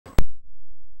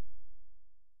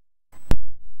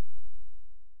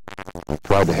I've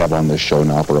tried to have on this show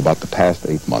now for about the past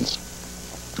 8 months.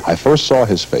 I first saw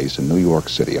his face in New York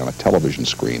City on a television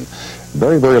screen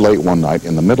very, very late one night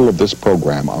in the middle of this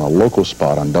program on a local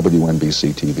spot on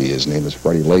WNBC TV. His name is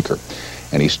Freddie Laker.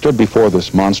 And he stood before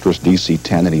this monstrous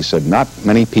DC-10 and he said, not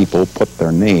many people put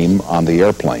their name on the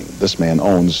airplane. This man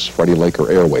owns Freddie Laker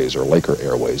Airways, or Laker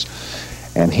Airways.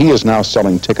 And he is now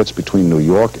selling tickets between New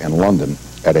York and London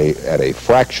at a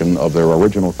fraction of their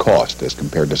original cost as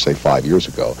compared to, say, 5 years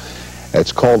ago.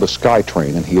 It's called a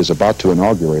SkyTrain, and he is about to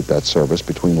inaugurate that service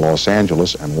between Los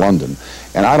Angeles and London.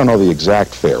 And I don't know the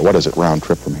exact fare. What is it round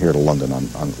trip from here to London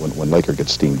when Laker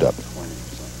gets steamed up?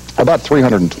 About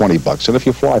 $320. And if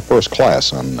you fly first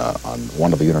class on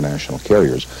one of the international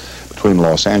carriers between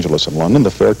Los Angeles and London,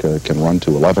 the fare can run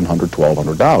to $1,100,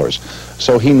 $1,200.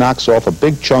 So he knocks off a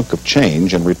big chunk of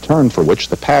change, in return for which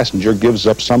the passenger gives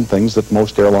up some things that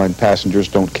most airline passengers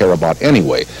don't care about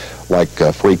anyway, like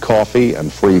free coffee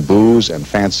and free booze and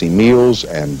fancy meals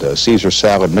and Caesar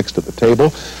salad mixed at the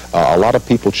table. A lot of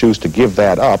people choose to give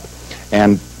that up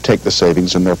and take the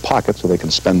savings in their pocket so they can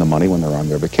spend the money when they're on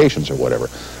their vacations or whatever.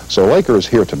 So Laker is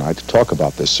here tonight to talk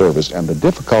about this service and the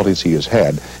difficulties he has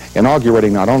had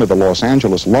inaugurating not only the Los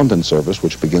Angeles-London service,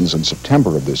 which begins in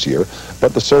September of this year,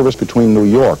 but the service between New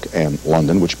York and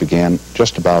London, which began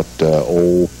just about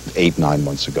 8, 9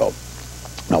 months ago.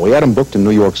 Now, we had him booked in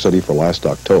New York City for last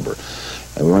October.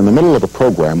 And we were in the middle of a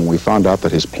program when we found out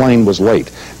that his plane was late.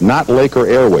 Not Laker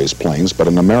Airways planes, but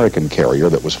an American carrier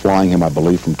that was flying him, I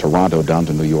believe, from Toronto down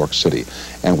to New York City.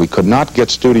 And we could not get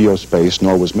studio space,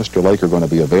 nor was Mr. Laker going to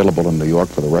be available in New York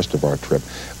for the rest of our trip.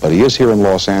 But he is here in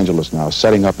Los Angeles now,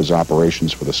 setting up his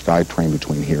operations for the SkyTrain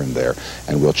between here and there.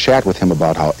 And we'll chat with him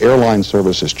about how airline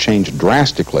service has changed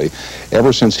drastically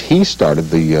ever since he started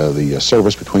the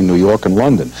service between New York and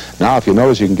London. Now, if you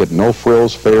notice, you can get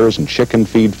no-frills fares and chicken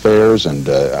feed fares, and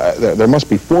there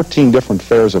must be 14 different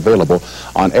fares available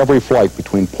on every flight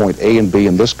between point A and B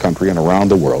in this country and around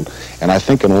the world. And I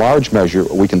think in large measure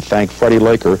we can thank Freddie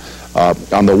Laker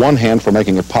on the one hand for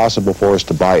making it possible for us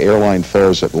to buy airline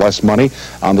fares at less money,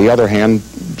 on the other hand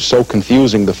so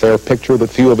confusing the fare picture that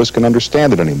few of us can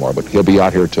understand it anymore. But he'll be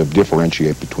out here to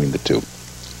differentiate between the two.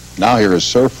 Now here is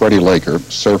Sir Freddie Laker,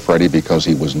 Sir Freddie because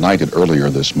he was knighted earlier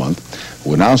this month,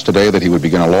 who announced today that he would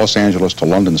begin a Los Angeles to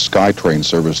London SkyTrain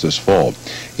service this fall.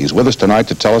 He's with us tonight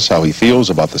to tell us how he feels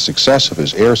about the success of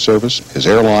his air service, his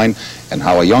airline, and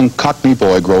how a young Cockney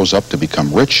boy grows up to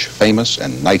become rich, famous,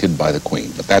 and knighted by the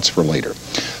Queen. But that's for later.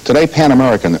 Today, Pan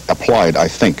American applied, I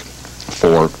think,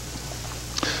 for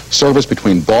service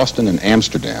between Boston and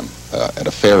Amsterdam at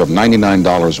a fare of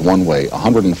 $99 one way,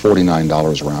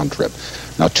 $149 round trip.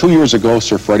 Now, 2 years ago,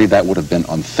 Sir Freddie, that would have been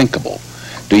unthinkable.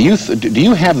 Do you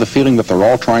have the feeling that they're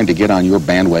all trying to get on your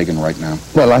bandwagon right now?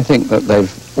 Well, I think that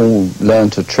they've all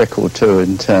learned a trick or two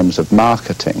in terms of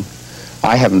marketing.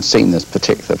 I haven't seen this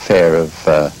particular fare of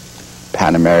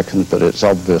Pan American, but it's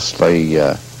obviously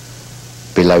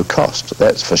below cost,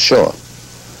 that's for sure.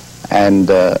 And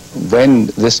when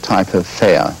this type of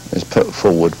fare is put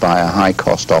forward by a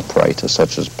high-cost operator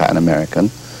such as Pan American,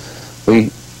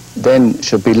 we then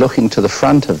should be looking to the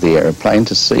front of the aeroplane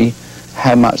to see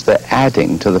how much they're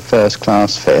adding to the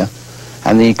first-class fare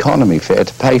and the economy fare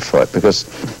to pay for it, because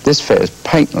this fare is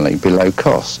patently below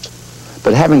cost.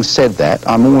 But having said that,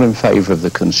 I'm all in favour of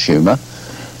the consumer.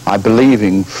 I believe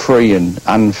in free and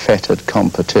unfettered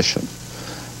competition.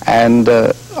 And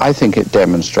I think it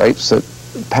demonstrates that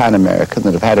Pan American,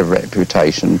 that have had a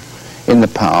reputation in the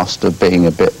past of being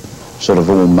a bit sort of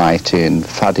almighty and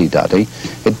fuddy-duddy,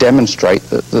 it demonstrates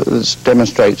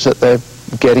that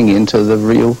they're getting into the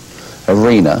real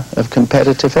arena of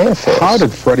competitive airfares. How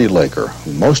did Freddie Laker,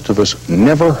 who most of us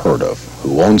never heard of,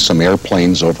 who owned some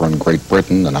airplanes over in Great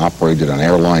Britain and operated an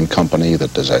airline company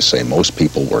that, as I say, most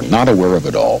people were not aware of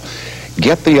at all,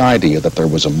 get the idea that there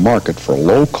was a market for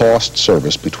low-cost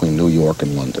service between New York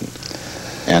and London?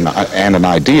 And an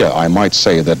idea, I might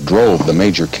say, that drove the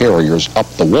major carriers up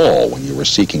the wall when you were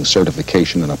seeking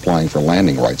certification and applying for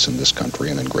landing rights in this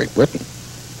country and in Great Britain.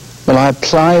 Well, I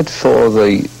applied for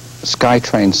the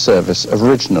SkyTrain service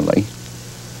originally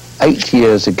 8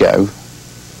 years ago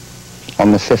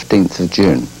on the 15th of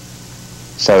June.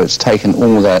 So it's taken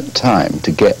all that time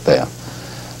to get there.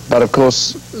 But of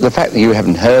course, the fact that you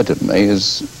haven't heard of me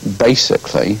is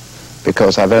basically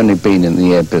because I've only been in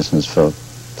the air business for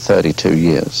 32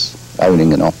 years,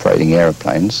 owning and operating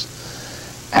airplanes,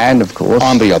 and of course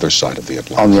on the other side of the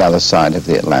Atlantic. On the other side of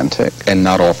the Atlantic, and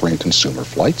not offering consumer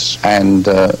flights. And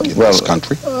in this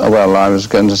country. Well, I was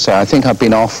going to say I think I've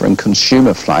been offering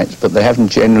consumer flights, but they haven't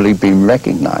generally been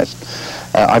recognised.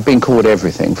 I've been called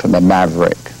everything from a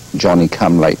maverick, Johnny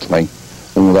Come Lately,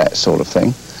 all that sort of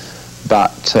thing.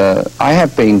 But I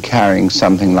have been carrying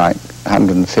something like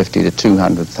 150 to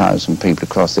 200,000 people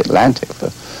across the Atlantic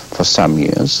for some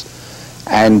years,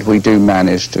 and we do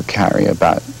manage to carry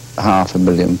about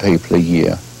 500,000 people a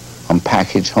year on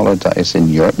package holidays in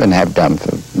Europe, and have done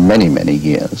for many, many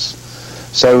years.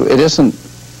 So it isn't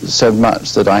so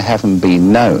much that I haven't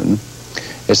been known,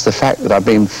 it's the fact that I've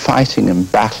been fighting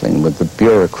and battling with the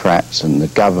bureaucrats and the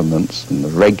governments and the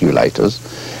regulators,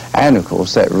 and of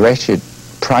course that wretched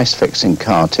price-fixing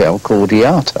cartel called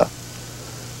IATA.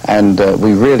 And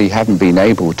we really haven't been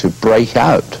able to break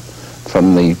out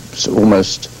from the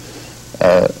almost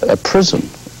a prison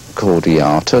called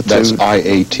IATA. That's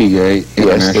IATA,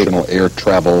 International Air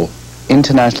Travel...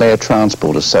 International Air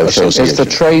Transport Association. It's the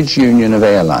trade union of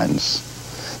airlines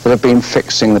that have been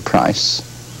fixing the price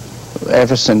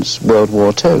ever since World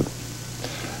War II.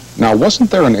 Now, wasn't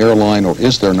there an airline, or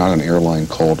is there not an airline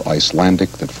called Icelandic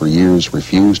that for years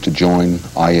refused to join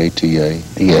IATA?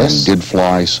 Yes. And did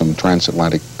fly some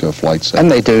transatlantic flights?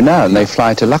 And they do now, and they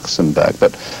fly to Luxembourg.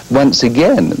 But once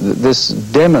again, this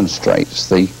demonstrates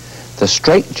the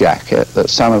straitjacket that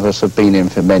some of us have been in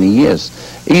for many years.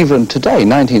 Even today,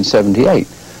 1978,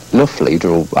 Lufthansa,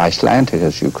 or Icelandic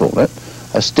as you call it,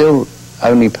 are still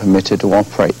only permitted to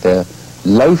operate their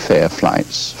low-fare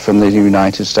flights from the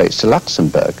United States to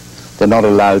Luxembourg. They're not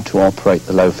allowed to operate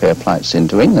the low-fare flights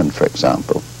into England, for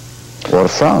example, or to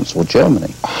France or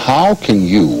Germany. How can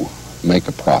you make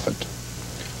a profit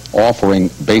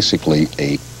offering basically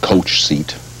a coach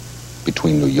seat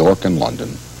between New York and London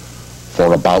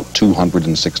for about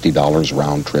 $260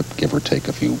 round trip, give or take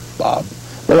a few bob?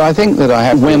 Well, I think that I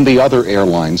have... When the other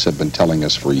airlines have been telling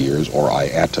us for years, or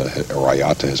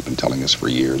IATA has been telling us for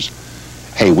years,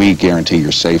 hey, we guarantee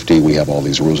your safety, we have all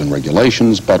these rules and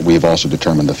regulations, but we've also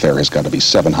determined the fare has got to be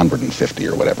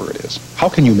 $750 or whatever it is. How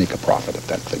can you make a profit at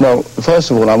that thing? Well, first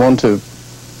of all, I want to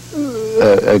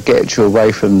get you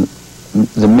away from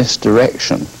the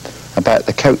misdirection about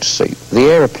the coach seat. The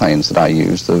aeroplanes that I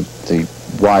use, the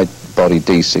wide-body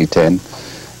DC-10,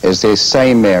 is the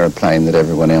same aeroplane that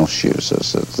everyone else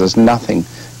uses. There's nothing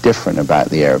different about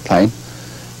the aeroplane.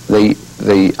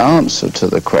 The answer to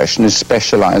the question is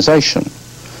specialization.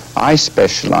 I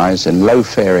specialize in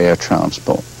low-fare air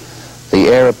transport. The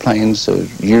aeroplanes are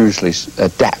usually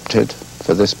adapted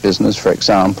for this business. For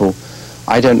example,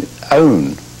 I don't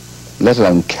own, let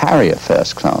alone carry a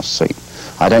first-class seat.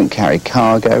 I don't carry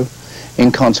cargo.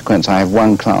 In consequence, I have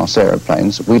one-class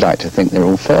aeroplanes. We like to think they're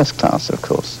all first-class, of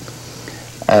course.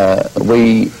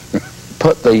 We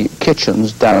put the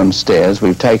kitchens downstairs.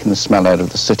 We've taken the smell out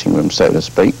of the sitting room, so to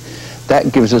speak.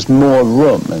 That gives us more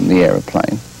room in the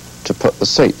aeroplane to put the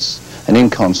seats. And in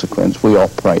consequence, we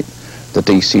operate the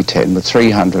DC-10 with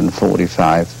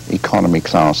 345 economy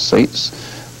class seats.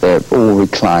 They're all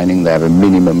reclining. They have a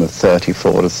minimum of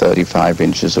 34 to 35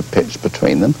 inches of pitch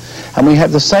between them. And we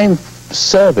have the same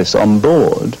service on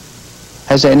board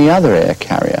as any other air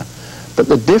carrier. But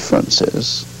the difference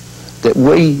is that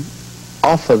we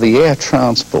offer the air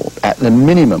transport at the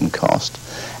minimum cost,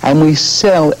 and we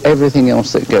sell everything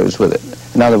else that goes with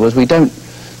it. In other words, we don't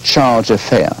charge a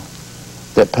fare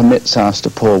that permits us to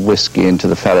pour whiskey into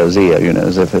the fellow's ear, you know,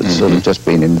 as if it's sort of just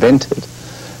been invented.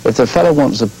 If the fellow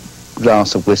wants a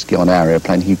glass of whiskey on our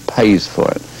airplane, he pays for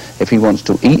it. If he wants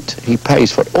to eat, he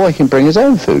pays for it. Or he can bring his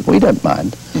own food. We don't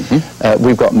mind.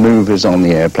 We've got movies on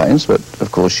the airplanes, but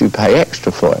of course you pay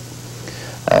extra for it.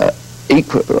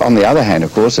 On the other hand,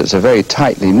 of course, it's a very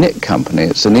tightly knit company.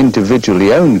 It's an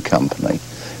individually owned company.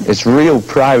 It's real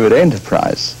private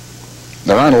enterprise.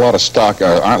 There aren't a lot of stock,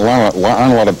 aren't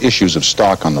a lot of issues of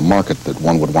stock on the market that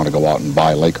one would want to go out and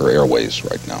buy Laker Airways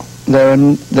right now.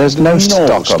 There's no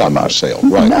stock on the market. For sale,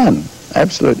 right? None,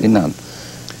 absolutely none.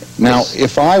 Now,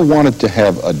 if I wanted to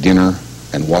have a dinner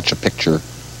and watch a picture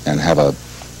and have a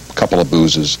couple of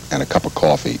boozes and a cup of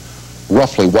coffee,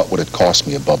 roughly what would it cost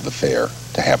me above the fare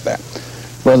to have that?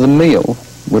 Well, the meal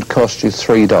would cost you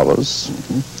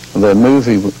 $3. The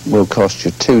movie will cost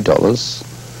you $2.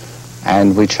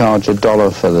 And we charge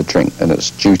 $1 for the drink, and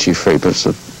it's duty-free, but it's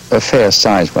a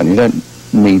fair-sized one. You don't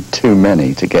need too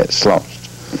many to get sloshed.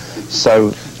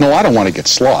 So... No, I don't want to get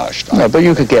sloshed. No, but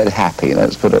you could get happy,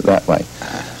 let's put it that way.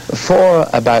 For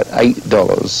about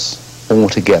 $8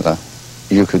 altogether,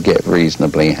 you could get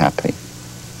reasonably happy.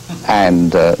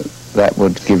 And that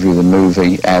would give you the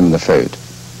movie and the food.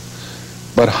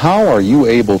 But how are you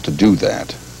able to do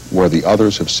that where the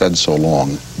others have said so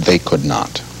long they could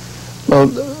not? Well,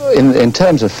 in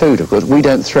terms of food, of course, we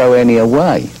don't throw any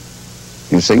away.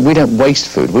 You see, we don't waste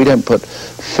food. We don't put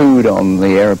food on the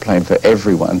aeroplane for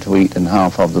everyone to eat and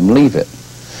half of them leave it.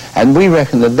 And we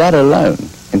reckon that that alone,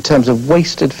 in terms of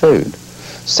wasted food,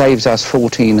 saves us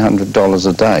 $1,400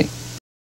 a day.